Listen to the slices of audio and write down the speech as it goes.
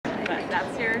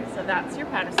that's your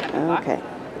pattern stamping block. Okay.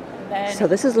 So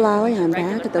this is Lolly. I'm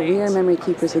back at the We Are Memory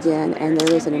Keepers again, and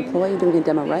there is an employee doing a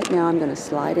demo right now. I'm going to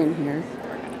slide in here.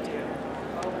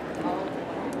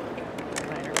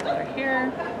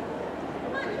 Here.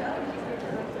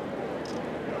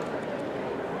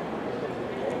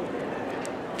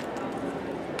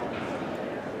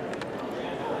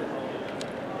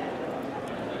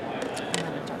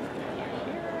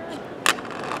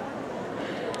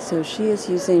 So she is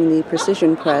using the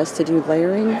precision press to do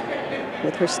layering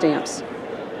with her stamps.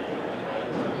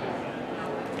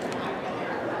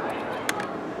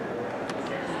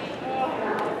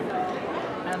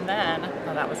 And then,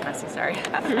 oh, that was messy, sorry.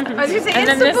 I was going to say,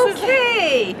 it's a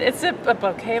bouquet! It's a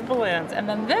bouquet of balloons. And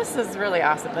then this is really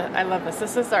awesome. I love this.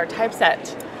 This is our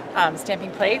typeset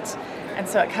stamping plate. And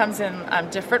so it comes in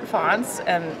different fonts,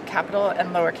 and capital and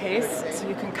lowercase. So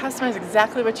you can customize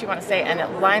exactly what you want to say, and it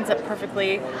lines up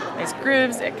perfectly. There's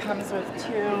grooves. It comes with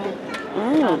two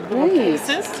little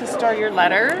cases to store your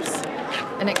letters.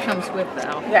 And it comes with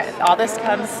though. Yeah, all this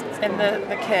comes in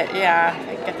the kit. Yeah,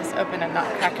 I get this open and not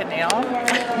crack a nail.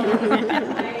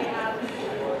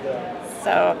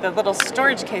 So the little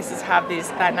storage cases have these.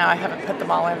 Now I haven't put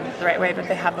them all in the right way, but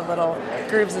they have the little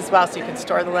grooves as well, so you can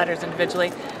store the letters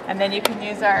individually. And then you can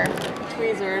use our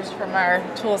tweezers from our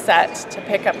tool set to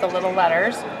pick up the little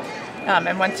letters.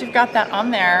 And once you've got that on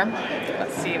there,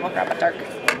 let's see, we'll grab a dark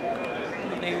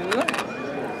blue.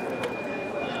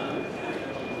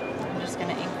 I'm just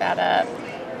going to ink that up.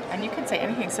 And you can say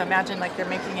anything. So imagine like you're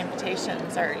making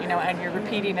invitations, or and you're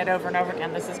repeating it over and over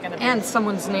again. This is going to be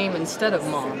someone's name instead of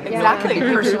mom. Exactly.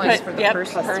 Personalized for the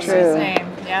person's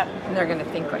name. Yep. And they're going to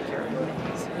think like you're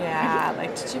amazing. Yeah.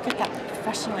 Like, did you get that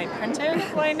professionally printed?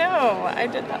 Well, I know. I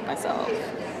did that myself.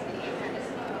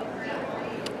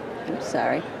 I'm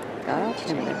sorry. Got off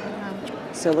camera.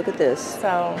 So look at this.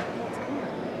 So.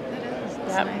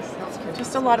 Yep.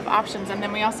 Just a lot of options, and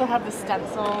then we also have the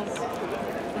stencils.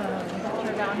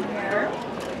 Down here,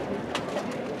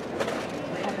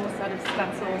 a whole set of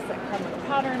stencils that come with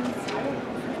patterns,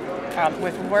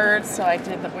 with words. So I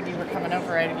did that when you were coming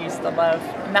over. I used the love,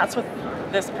 and that's with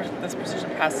this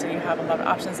precision press. So you have a lot of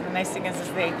options. And the nice thing is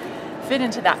they fit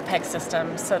into that peg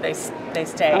system, so they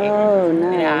stay. Oh,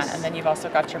 nice. Yeah, and then you've also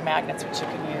got your magnets, which you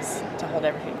can use to hold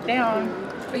everything down.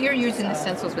 But you're using the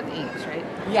stencils with inks, right?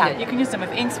 Yeah, you can use them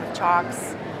with inks, with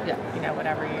chalks. Yeah.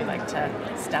 Whatever you like to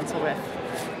stencil with.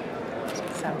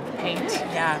 Some paint,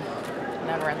 yeah,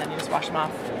 whatever, and then you just wash them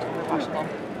off. Totally washable.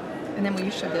 And then will you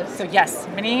show this? So yes,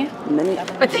 mini.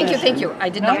 But thank you. I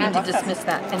did not mean to dismiss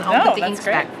that, and I'll put the inks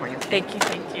back for you. Thank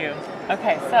you.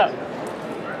 Okay, so.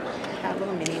 A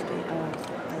little mini.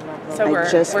 So we're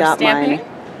stamping,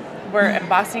 we're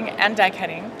embossing and die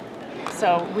cutting.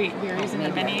 So we're using the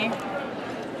mini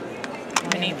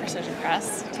precision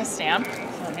press to stamp. So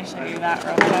let me show you that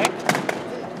real quick.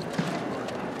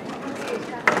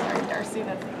 Darcy,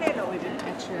 that's we didn't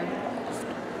get your...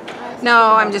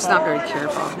 No, I'm just not very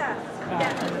careful.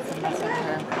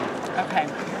 Okay.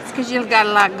 It's because you've got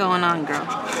a lot going on, girl.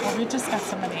 Well, we just got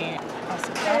so many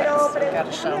awesome products, so we got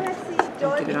to show.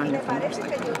 Don't get it on your fingers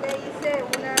like that.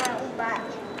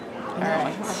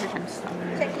 Alright. We're going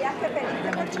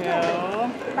to do...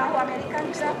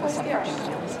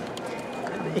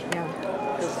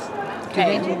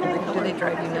 Do they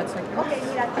drive you nuts like that?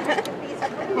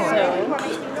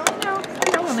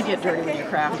 Don't want to get dirty when you're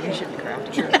crafting. You should be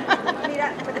crafting.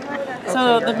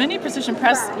 So the mini precision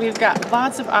press, we've got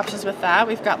lots of options with that.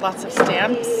 We've got lots of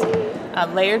stamps,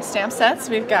 layered stamp sets.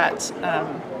 We've got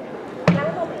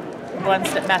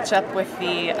ones that match up with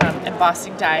the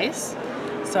embossing dies.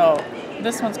 So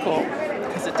this one's cool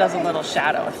because it does a little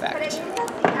shadow effect.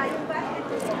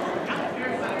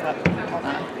 Hold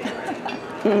on.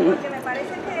 Okay.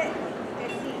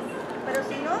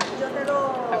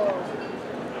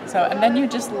 So, and then you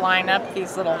just line up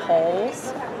these little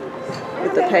holes.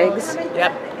 With the pegs?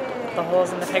 Yep. The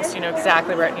holes in the pegs, so you know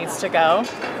exactly where it needs to go.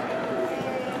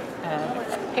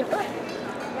 And paper.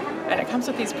 And it comes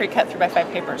with these pre-cut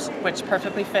 3x5 papers, which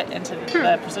perfectly fit into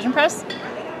the precision press,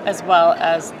 as well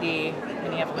as the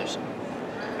Mini Evolution.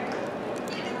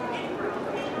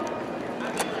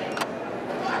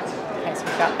 Okay, so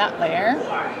we've got that layer.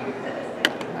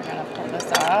 We're going to pull this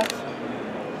off.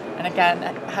 And again,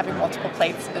 having multiple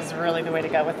plates is really the way to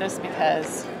go with this,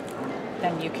 because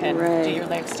then you can do your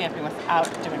layered stamping without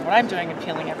doing what I'm doing and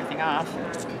peeling everything off.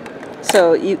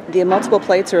 So the multiple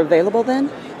plates are available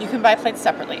then? You can buy plates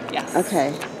separately, yes.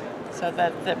 Okay. So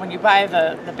that when you buy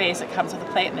the base, it comes with a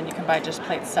plate, and then you can buy just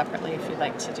plates separately if you'd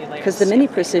like to do layered Because the Mini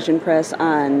Precision Press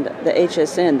on the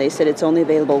HSN, they said it's only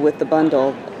available with the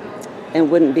bundle and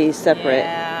wouldn't be separate.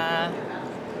 Yeah.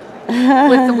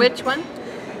 With the which one?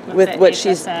 With what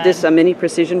she's, this a mini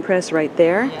precision press right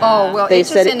there. Yeah. Oh, well, they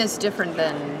HSN is different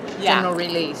than general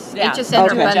release. Yeah.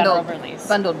 HSN Okay. are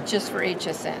bundled just for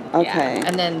HSN. Okay. Yeah.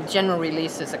 And then general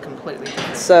release is a completely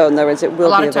different. So in other words, it will be available.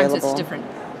 A lot of times it's different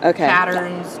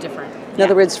patterns, different. In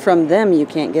other words, from them you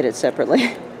can't get it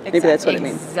separately. Maybe that's what it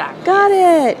means. Exactly. Got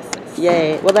it.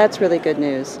 Yay. Well, that's really good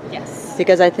news. Yes.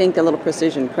 Because I think the little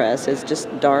precision press is just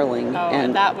darling. Oh,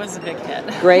 and that was a big hit.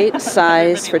 Great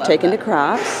size for taking to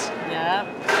crafts. Yep.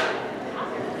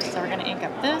 So we're going to ink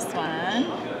up this one,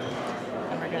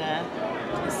 and we're going to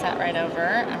set right over,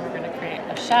 and we're going to create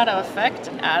a shadow effect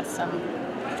and add some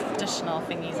additional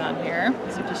thingies on here.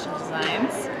 These are additional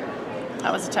designs.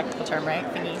 That was a technical term, right?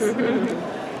 Thingies.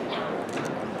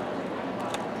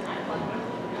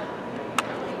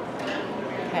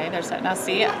 Okay, there's that. Now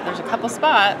see, there's a couple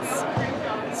spots.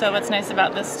 So what's nice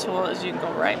about this tool is you can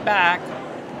go right back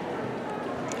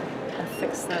and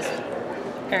fix those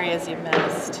areas you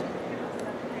missed.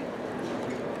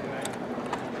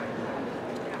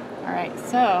 All right,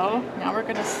 so now we're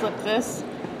going to slip this,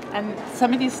 and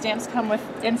some of these stamps come with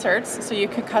inserts, so you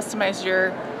can customize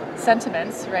your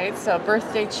sentiments, right? So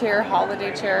birthday cheer,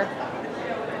 holiday cheer.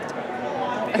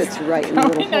 It's right in the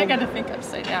middle. I got to think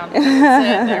upside down.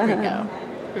 There we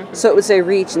go. So it would say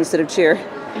reach instead of cheer.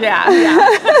 Yeah.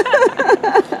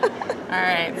 All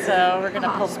right, so we're going to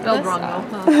pull spelled this wrong off.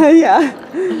 though. Yeah.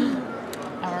 And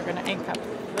we're going to ink up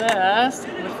this.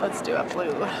 Let's do a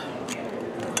blue.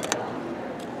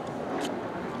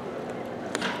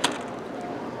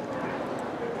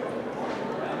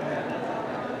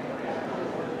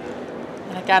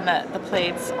 And again, the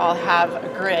plates all have a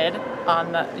grid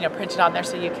on the, printed on there,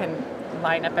 so you can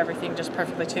line up everything just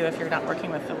perfectly too if you're not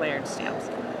working with the layered stamps.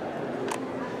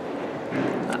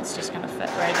 That's just going to fit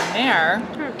right in there.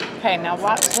 Okay, now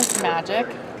watch this magic.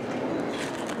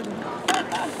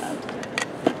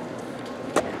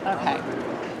 Okay,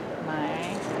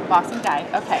 my embossing die.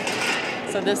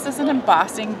 Okay, so this is an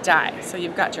embossing die. So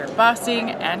you've got your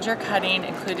embossing and your cutting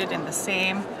included in the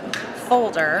same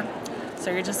folder.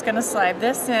 So you're just going to slide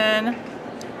this in,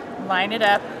 line it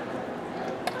up,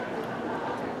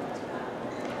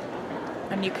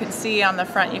 and you can see on the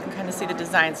front, you can kind of see the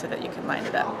design so that you can line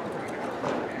it up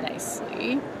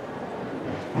nicely.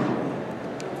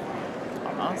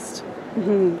 Almost.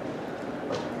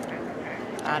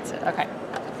 That's it. Okay.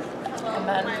 And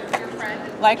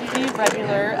then, like the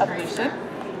regular evolution,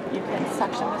 you can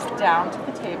section this down to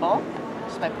the table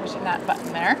just by pushing that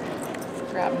button there.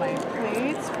 Grab my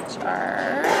plates, which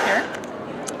are here.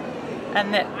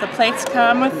 And the plates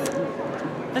come with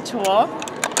the tool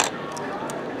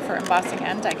for embossing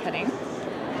and die cutting.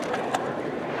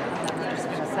 And then we're just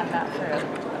going to send that through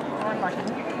one more time.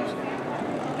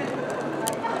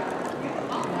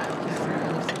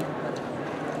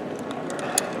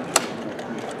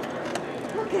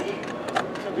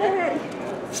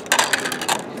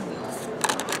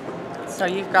 So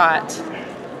you've got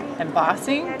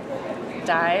embossing,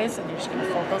 dies, and you're just going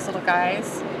to fold those little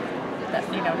guys that,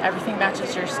 everything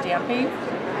matches your stamping.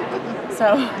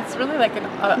 So it's really like an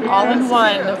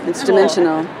all-in-one It's tool.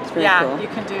 dimensional. It's very cool. You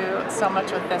can do so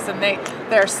much with this. And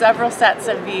there are several sets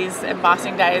of these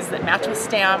embossing dies that match with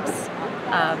stamps.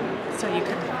 So you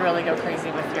can really go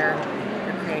crazy with your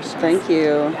creations. Thank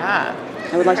you. Yeah.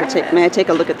 I would like to may I take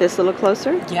a look at this a little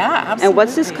closer? Yeah, absolutely. And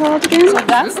what's this called again? So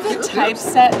that's the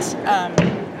typeset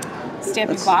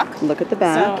stamping block. Look at the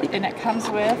back. So, and it comes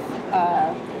with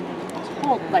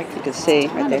like you can see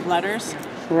right there. Letters.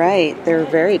 Right, they're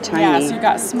very tiny. Yeah, so you've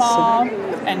got small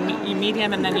and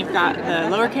medium, and then you've got the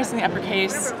lowercase and the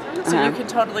uppercase. So you can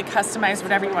totally customize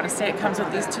whatever you want to say. It comes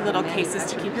with these two little cases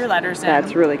to keep your letters in.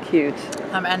 That's really cute.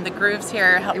 And the grooves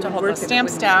here help to hold those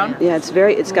stamps down. Yeah,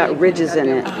 it's got ridges in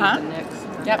it.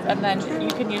 Yep, and then you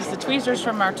can use the tweezers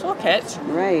from our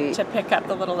toolkit to pick up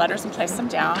the little letters and place them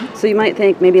down. So you might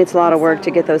think maybe it's a lot of work to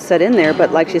get those set in there,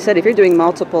 but like she said, if you're doing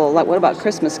multiple, like what about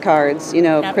Christmas cards?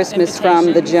 Christmas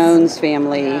from the Jones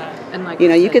family.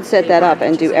 You could set that up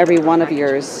and do every one of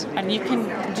yours. And you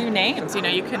can do names. You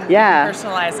can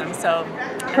personalize them. So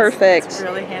perfect. It's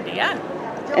really handy. Yeah.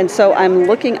 And so I'm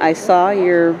looking. I saw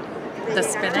the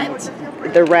spinet,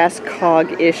 the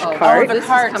Raskog-ish card. Oh, the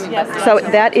card. Yes. So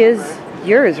that is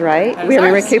yours, right? We have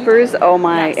memory keepers. Oh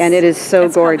my! And it is so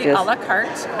gorgeous. It's called the a la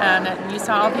carte, and you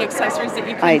saw all the accessories that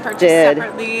you can purchase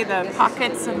separately. The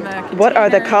pockets and the containers. What are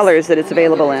the colors that it's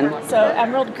available in? So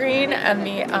emerald green and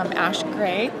the ash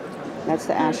gray. That's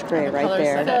the ash gray the right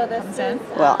there. That it comes in.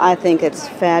 Well, I think it's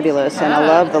fabulous, and I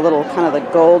love the little kind of the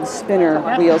gold spinner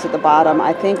wheels at the bottom.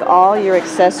 I think all your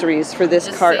accessories for this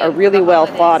cart are really well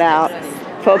thought out.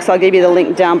 Folks, I'll give you the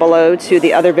link down below to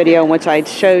the other video in which I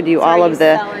showed you all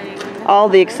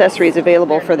the accessories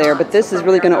available for there. But this is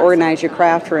really going to organize your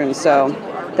craft room. So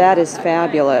that is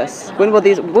fabulous. When will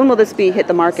this be hit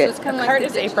the market? The cart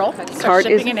is April. Cart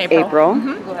is in April.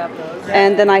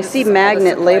 And then I see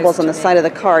magnet labels on the side of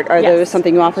the cart. Are those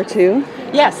something you offer too?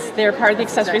 Yes, they're part of the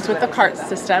accessories with the cart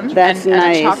system. That's and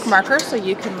nice. And a chalk marker, so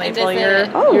you can label your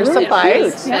really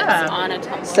supplies. cute.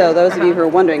 Yeah. So those of you who are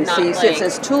wondering, see, it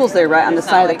says tools there right on the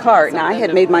side of the cart. Now I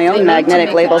had made my own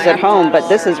magnetic labels at home, but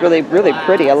this is really, really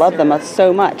pretty. I love them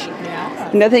so much.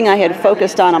 Another thing I had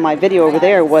focused on my video over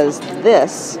there was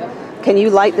this. Can you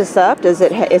light this up? Is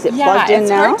it plugged in now? Yeah,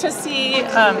 it's hard to see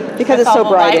because it's so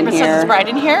bright in here. It's bright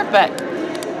in here, but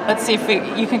let's see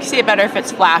if you can see it better if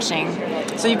it's flashing.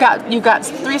 So you've got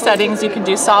 3 settings. You can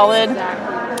do solid.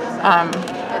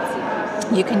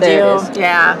 You can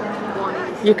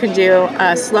You can do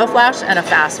a slow flash and a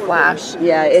fast flash.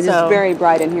 Yeah, it is very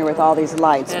bright in here with all these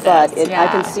lights, but I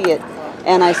can see it.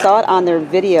 And I saw it on their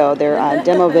video, their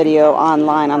demo video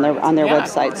online on their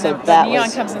website. So the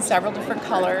neon comes in several different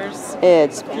colors.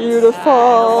 It's beautiful.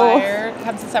 The wire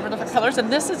comes in several different colors,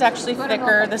 and this is actually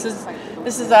thicker. This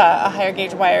is a higher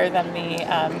gauge wire than the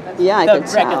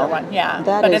regular one. Yeah,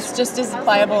 but it's just as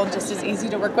pliable, just as easy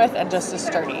to work with, and just as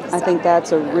sturdy. I think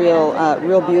that's a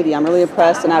real beauty. I'm really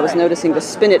impressed, and I was noticing to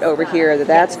spin it over here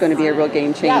that's going to be a real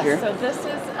game changer. Yeah, so this is.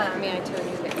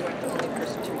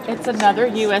 It's another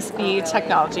USB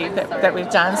technology that we've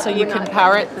done, so you can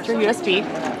power it through USB,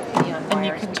 and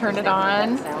you can turn it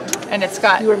on, and it's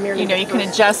got, you can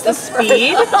adjust the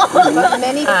speed,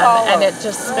 and it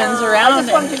just spins around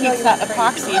and keeps that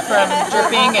epoxy from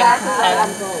dripping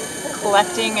and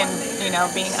collecting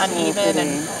and, being uneven.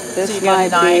 And this might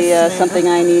be something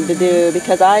I need to do,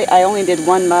 because I only did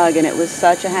one mug, and it was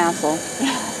such a hassle.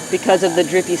 Because of the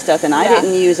drippy stuff, and I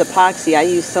didn't use epoxy. I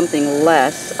used something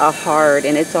less, a hard,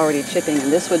 and it's already chipping.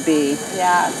 And this would be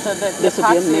so the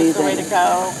epoxy is the way to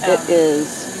go. It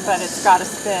is, but it's got to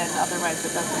spin, otherwise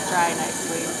it doesn't dry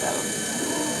nicely.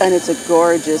 So. And it's a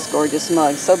gorgeous, gorgeous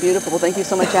mug. So beautiful. Well, thank you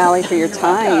so much, Allie, for your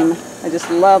time. I just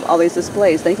love all these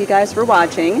displays. Thank you guys for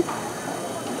watching.